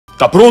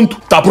Tá pronto?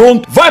 Tá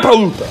pronto? Vai pra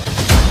luta!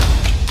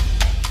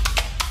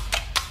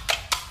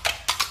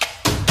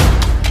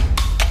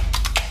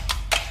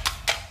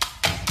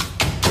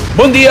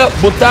 Bom dia,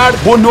 boa tarde,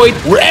 boa noite,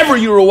 wherever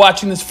you are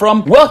watching this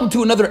from. Welcome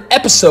to another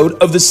episode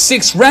of the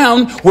 6th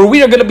round, where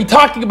we are going to be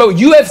talking about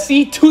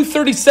UFC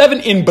 237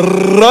 in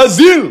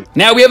Brazil.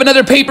 Now, we have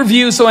another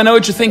pay-per-view, so I know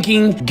what you're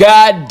thinking.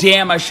 God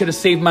damn, I should have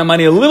saved my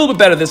money a little bit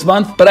better this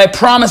month. But I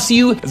promise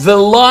you, the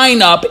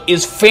lineup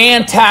is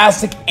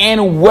fantastic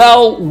and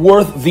well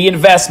worth the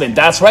investment.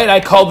 That's right,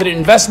 I called it an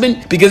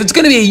investment because it's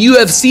going to be a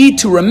UFC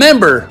to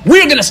remember.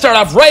 We're going to start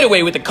off right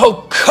away with the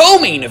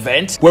co-main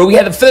event, where we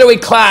had the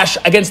featherweight clash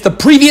against the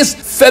previous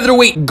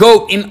featherweight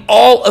GOAT in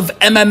all of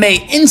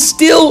MMA, and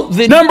still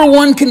the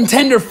 #1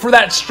 contender for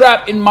that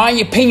strap, in my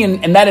opinion,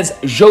 and that is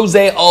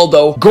Jose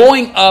Aldo,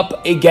 going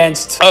up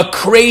against a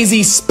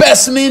crazy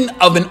specimen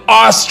of an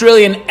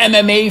Australian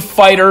MMA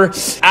fighter,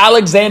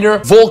 Alexander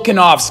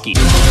Volkanovski.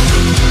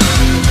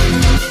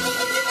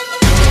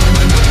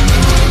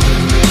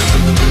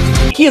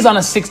 He is on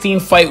a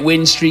 16-fight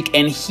win streak,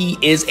 and he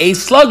is a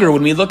slugger.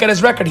 When we look at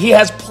his record, he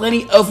has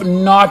plenty of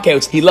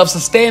knockouts. He loves to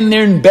stand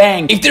there and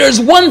bang. If there is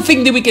one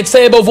thing that we could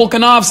say about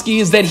Volkanovski,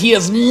 is that he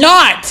is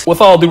not, with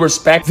all due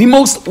respect, the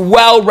most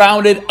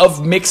well-rounded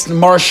of mixed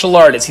martial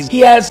artists. He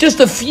has just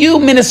a few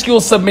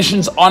minuscule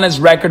submissions on his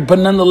record, but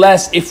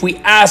nonetheless, if we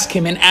ask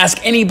him and ask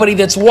anybody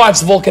that's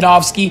watched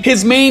Volkanovski,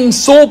 his main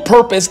sole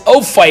purpose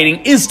of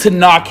fighting is to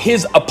knock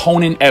his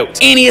opponent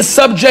out. And he is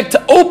subject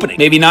to opening.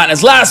 Maybe not in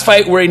his last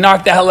fight, where he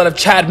knocked the hell out of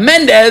Chad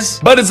Mendes,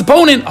 but his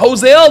opponent,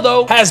 Jose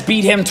Aldo, has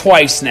beat him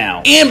twice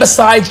now. And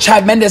besides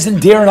Chad Mendes and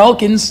Darren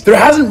Elkins, there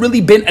hasn't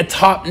really been a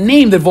top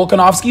name that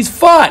Volkanovski's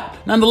fought.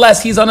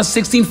 Nonetheless, he's on a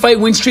 16-fight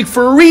win streak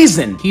for a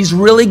reason. He's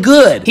really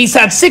good. He's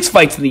had 6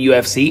 fights in the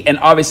UFC, and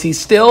obviously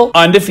still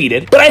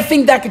undefeated. But I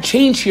think that could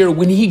change here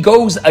when he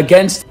goes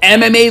against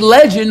MMA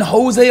legend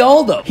Jose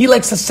Aldo. He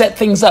likes to set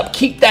things up,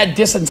 keep that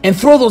distance, and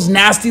throw those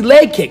nasty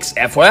leg kicks.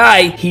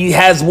 FYI, he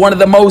has one of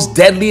the most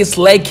deadliest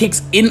leg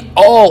kicks in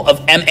all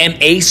of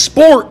MMA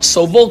sports.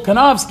 So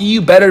Volkanovski,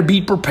 you better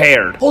be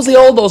prepared. Jose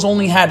Aldo's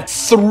only had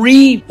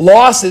 3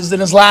 losses in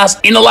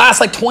the last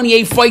like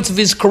 28 fights of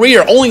his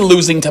career, only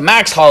losing to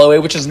Max Holloway,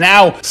 which is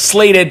now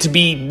slated to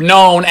be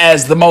known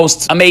as the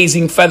most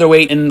amazing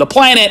featherweight in the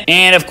planet.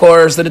 And of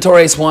course, the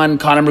notorious one,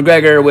 Conor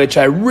McGregor, which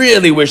I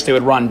really wish they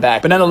would run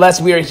back. But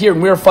nonetheless, we are here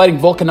and we are fighting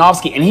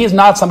Volkanovski, and he is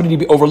not somebody to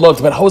be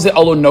overlooked, but Jose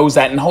Aldo knows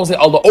that, and Jose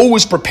Aldo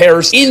always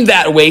prepares in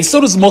that way.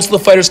 So does most of the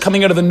fighters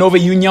coming out of the Nova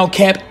Union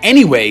camp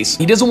anyways.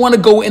 He doesn't want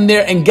to go in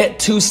there and get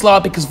too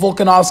sloppy, because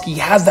Volkanovski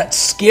has that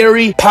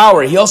scary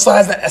power. He also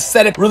has that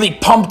aesthetic, really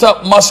pumped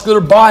up muscular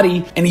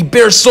body, and he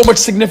bears so much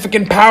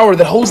significant power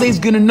that Jose's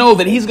going to know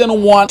that he's going to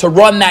want to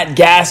run that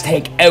gas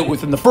tank out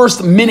within the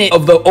first minute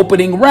of the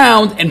opening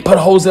round and put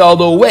Jose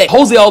Aldo away.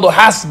 Jose Aldo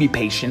has to be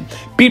patient,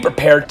 be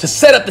prepared to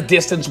set up the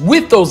distance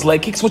with those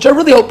leg kicks, which I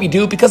really hope you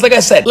do, because like I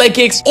said, leg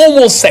kicks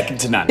almost second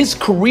to none. His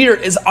career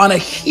is on a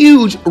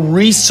huge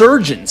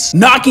resurgence,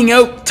 knocking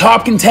out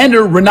top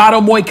contender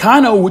Renato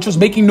Moicano, which was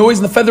making noise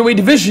in the featherweight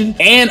division,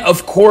 and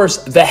of course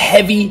the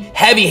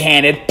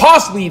heavy-handed,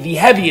 possibly the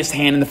heaviest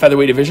hand in the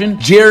featherweight division,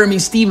 Jeremy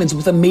Stephens,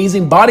 with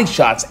amazing body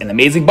shots, and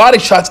amazing body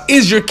shots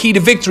is your key to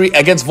victory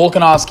against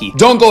Volkanovski.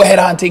 Don't go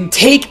headhunting.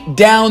 Take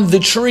down the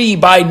tree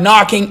by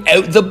knocking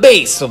out the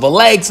base, so the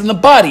legs and the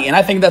body, and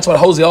I think that's what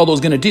Jose Aldo is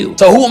going to do.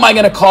 So who am I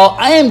going to call?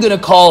 I am going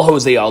to call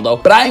Jose Aldo,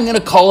 but I am going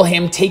to call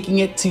him taking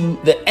it to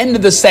the end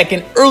of the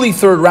second, early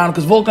third round,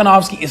 because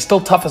Volkanovski is still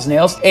tough as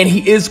nails, and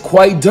he is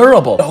quite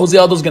durable. Jose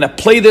Aldo is going to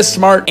play this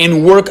smart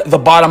and work the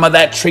bottom of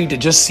that tree to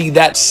just see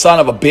that son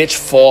of a bitch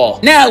fall.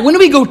 Now, when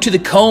we go to the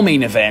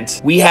co-main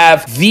event, we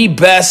have the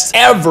best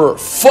ever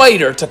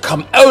fighter to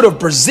come out of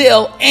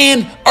Brazil,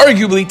 and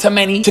arguably to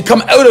many, to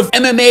come out of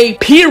MMA,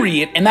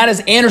 period, and that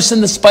is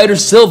Anderson the Spider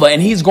Silva,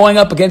 and he's going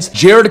up against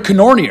Jared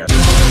Cannonier.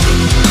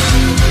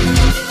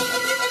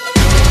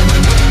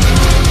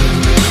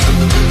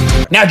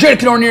 Now, Jared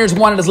Cannonier has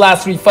won his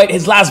last 3 fights.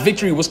 His last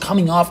victory was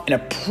coming off an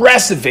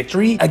impressive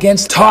victory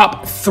against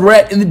top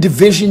threat in the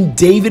division,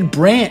 David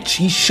Branch.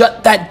 He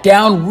shut that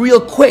down real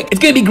quick.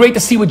 It's going to be great to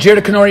see what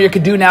Jared Cannonier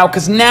could do now,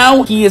 because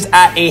now he is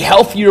at a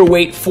healthier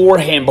weight for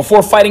him.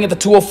 Before fighting at the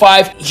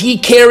 205, he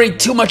carried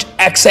too much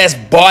excess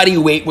body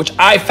weight, which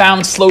I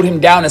found slowed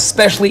him down,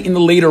 especially in the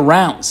later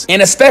rounds.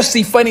 And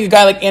especially fighting a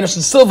guy like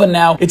Anderson Silva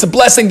now, it's a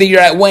blessing that you're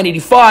at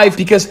 185,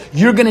 because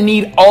you're going to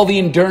need all the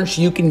endurance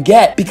you can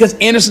get, because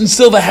Anderson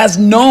Silva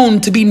has known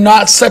to be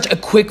not such a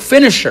quick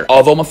finisher.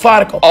 Although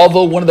methodical,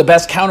 although one of the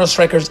best counter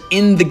strikers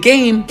in the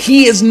game,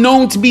 he is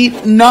known to be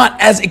not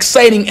as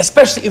exciting,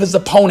 especially if his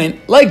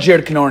opponent, like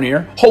Jared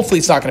Cannonier, hopefully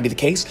it's not going to be the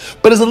case,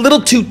 but is a little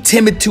too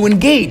timid to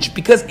engage,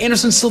 because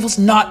Anderson Silva's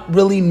not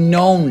really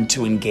known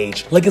to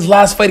engage. Like his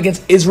last fight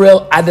against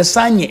Israel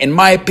Adesanya, in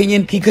my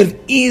opinion, he could have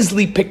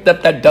easily picked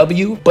up that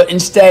W, but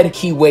instead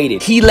he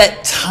waited. He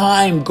let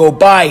time go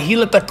by. He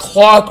let the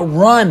clock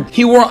run.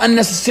 He wore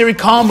unnecessary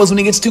combos when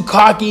he gets too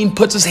cocky and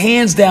puts his hand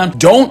hands down.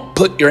 Don't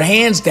put your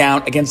hands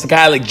down against a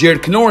guy like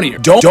Jared Cannonier.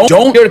 Don't.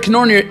 Jared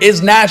Cannonier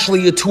is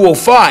naturally a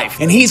 205,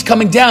 and he's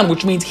coming down,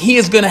 which means he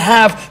is going to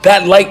have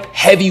that light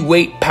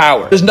heavyweight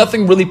power. There's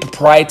nothing really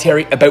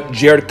proprietary about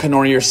Jared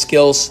Cannonier's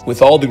skills.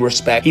 With all due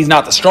respect, he's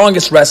not the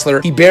strongest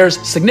wrestler. He bears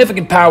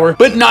significant power,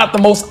 but not the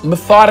most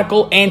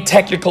methodical and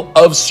technical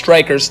of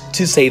strikers,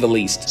 to say the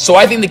least. So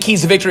I think the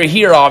keys to victory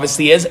here,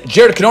 obviously, is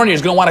Jared Cannonier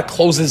is going to want to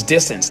close his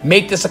distance,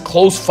 make this a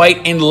close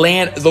fight, and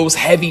land those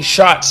heavy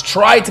shots.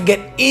 Try to get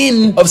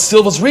in of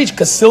Silva's reach,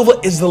 because Silva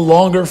is the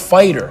longer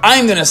fighter.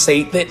 I'm going to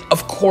say that,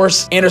 of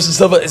course, Anderson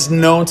Silva is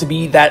known to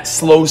be that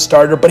slow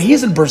starter, but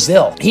he's in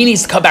Brazil. He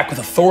needs to come back with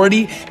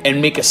authority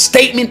and make a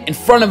statement in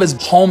front of his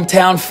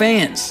hometown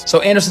fans.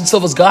 So Anderson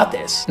Silva's got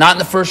this. Not in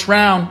the first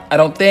round, I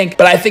don't think,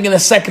 but I think in the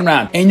second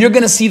round. And you're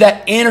going to see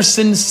that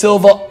Anderson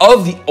Silva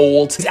of the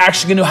old is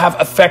actually going to have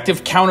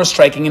effective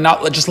counter-striking and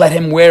not just let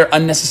him wear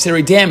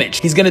unnecessary damage.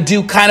 He's going to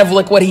do kind of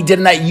like what he did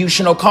in that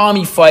Yushin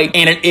Okami fight,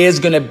 and it is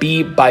going to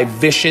be by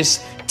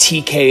vicious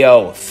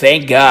TKO.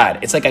 Thank God.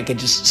 It's like I could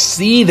just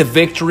see the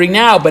victory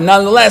now, but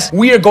nonetheless,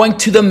 we are going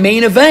to the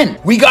main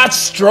event. We got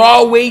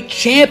strawweight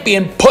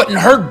champion putting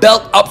her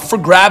belt up for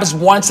grabs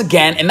once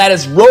again, and that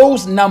is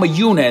Rose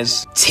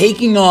Namajunas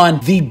taking on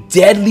the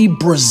deadly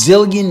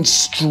Brazilian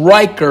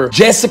striker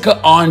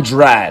Jessica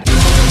Andrade.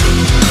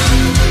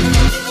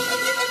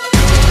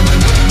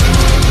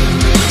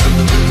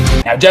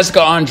 Now,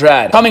 Jessica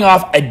Andrade coming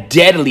off a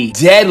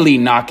deadly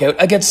knockout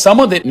against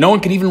someone that no one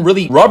could even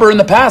really rub her in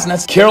the past, and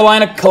that's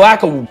Carolina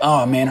Kalakowicz.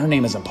 Oh man, her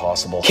name is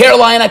impossible.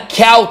 Carolina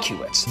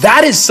Kalakowicz.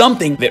 That is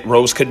something that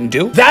Rose couldn't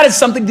do. That is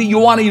something that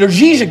Joanna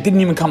Jędrzejczyk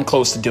didn't even come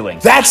close to doing.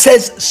 That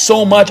says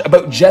so much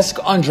about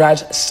Jessica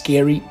Andrade's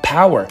scary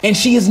power. And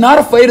she is not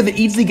a fighter that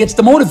easily gets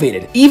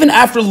demotivated. Even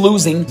after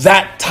losing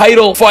that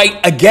title fight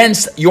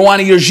against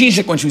Joanna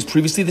Jędrzejczyk when she was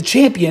previously the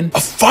champion, a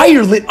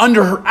fire lit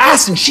under her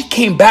ass and she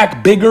came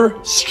back bigger,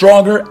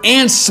 stronger,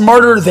 and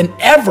smarter than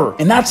ever.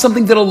 And that's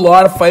something that a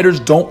lot of fighters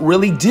don't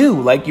really do,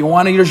 like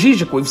Joanna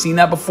Jędrzejczyk. We've seen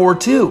that before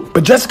too.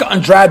 But Jessica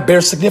Andrade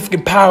bears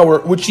significant power,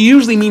 which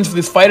usually means for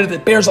this fighter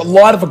that bears a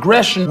lot of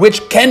aggression,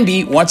 which can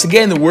be, once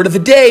again, the word of the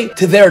day,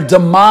 to their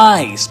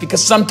demise,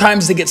 because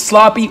sometimes they get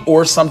sloppy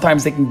or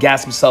sometimes they can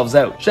gas themselves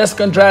out.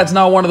 Jessica Andrade's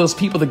not one of those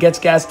people that gets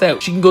gassed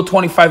out. She can go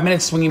 25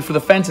 minutes swinging for the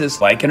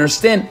fences, like in her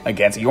stint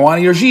against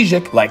Joanna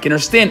Jędrzejczyk, like in her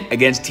stint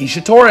against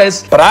Tecia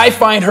Torres. But I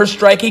find her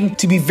striking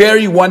to be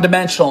very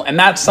one-dimensional, and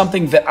that's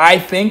something that I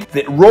think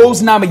that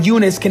Rose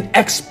Namajunas can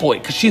exploit,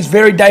 because she is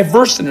very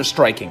diverse in her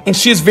striking, and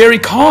she is very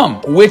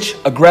calm, which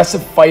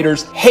aggressive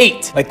fighters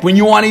hate. Like when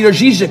Joanna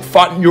Jędrzejczyk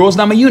fought Rose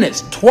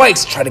Namajunas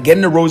twice, tried to get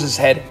into Rose's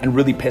head and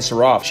really piss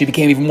her off. She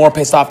became even more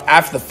pissed off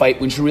after the fight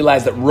when she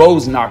realized that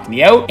Rose knocked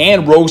me out,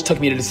 and Rose took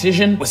me to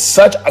decision with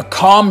such a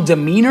calm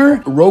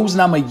demeanor. Rose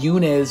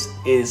Namajunas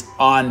is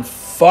on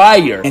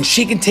fire, and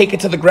she can take it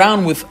to the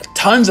ground with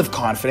tons of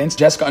confidence.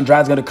 Jessica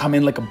Andrade's going to come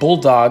in like a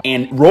bulldog,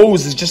 and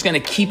Rose is just going to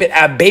keep it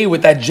at bay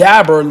with that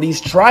jab, or at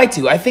least try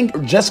to. I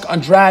think Jessica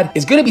Andrade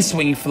is going to be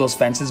swinging for those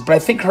fences, but I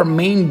think her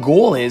main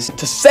goal is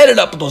to set it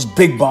up with those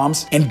big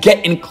bombs and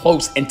get in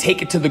close and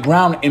take it to the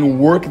ground and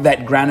work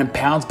that ground and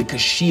pounds,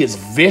 because she is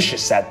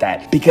vicious at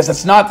that. Because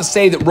it's not to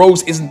say that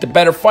Rose isn't the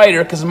better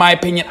fighter, because in my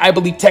opinion, I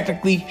believe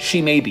technically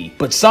she may be.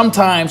 But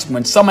sometimes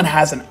when someone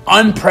has an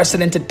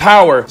unprecedented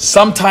power,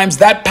 sometimes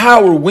that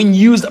power, when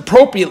used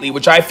appropriately,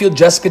 which I feel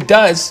Jessica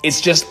does, it's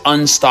just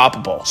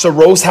unstoppable. So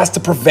Rose has to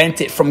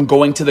prevent it from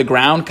going to the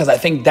ground, because I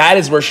think that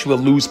is where she will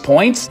lose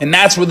points, and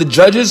that's where the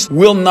judges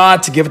will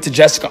nod to give it to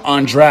Jessica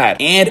Andrade.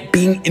 And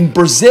being in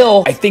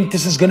Brazil, I think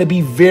this is going to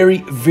be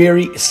very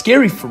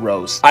scary for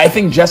Rose. I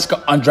think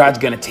Jessica Andrade's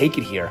going to take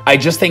it here. I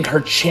just think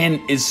her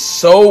chin is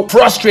so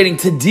frustrating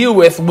to deal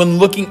with when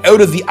looking out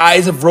of the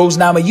eyes of Rose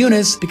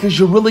Namajunas, because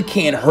you really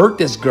can't hurt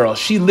this girl.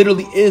 She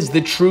literally is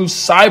the true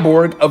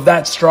cyborg of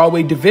that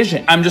strawweight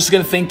division. I'm just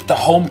going to think the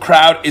home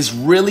crowd is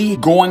really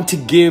going to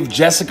give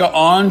Jessica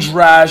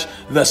Andrade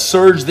the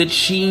surge that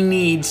she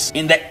needs,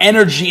 and the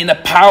energy and the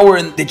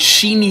power that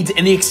she needs,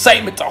 and the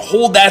excitement to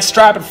hold that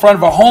strap in front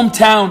of a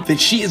hometown, that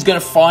she is going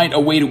to find a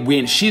way to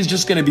win. She's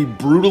just going to be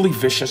brutally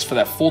vicious for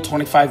that full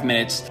 25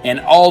 minutes. And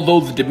although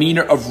the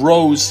demeanor of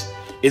Rose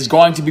is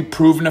going to be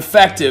proven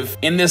effective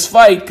in this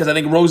fight, because I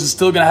think Rose is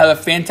still going to have a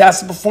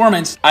fantastic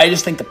performance, I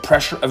just think the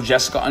pressure of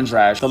Jessica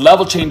Andrade, the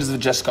level changes of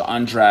Jessica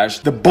Andrade,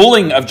 the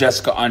bullying of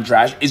Jessica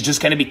Andrade is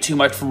just going to be too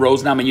much for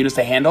Rose Namajunas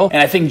to handle.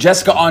 And I think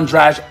Jessica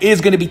Andrade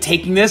is going to be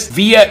taking this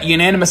via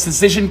unanimous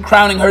decision,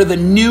 crowning her the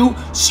new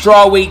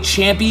strawweight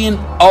champion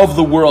of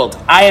the world.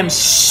 I am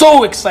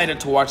so excited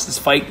to watch this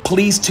fight.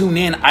 Please tune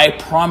in. I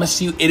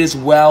promise you it is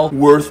well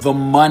worth the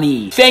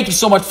money. Thank you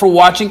so much for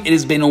watching. It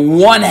has been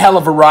one hell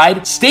of a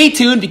ride. Stay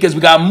tuned, because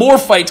we got more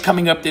fights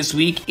coming up this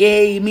week.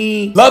 Yay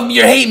me. Love me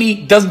or hate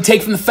me doesn't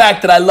take from the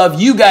fact that I love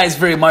you guys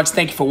very much.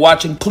 Thank you for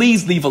watching.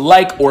 Please leave a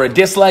like or a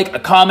dislike, a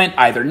comment,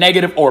 either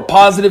negative or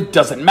positive.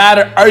 Doesn't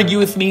matter. Argue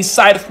with me,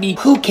 side with me.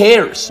 Who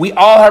cares? We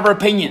all have our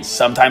opinions.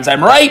 Sometimes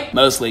I'm right,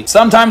 mostly.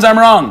 Sometimes I'm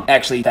wrong.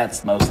 Actually,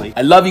 that's mostly.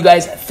 I love you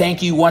guys.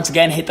 Thank you. you once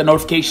again hit the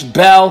notification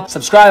bell.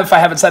 Subscribe if I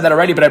haven't said that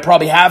already, but I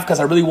probably have, because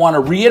I really want to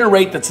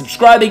reiterate that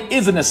subscribing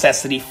is a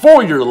necessity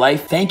for your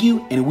life. Thank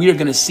you, and we are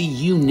going to see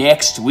you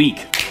next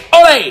week.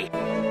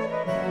 Ole!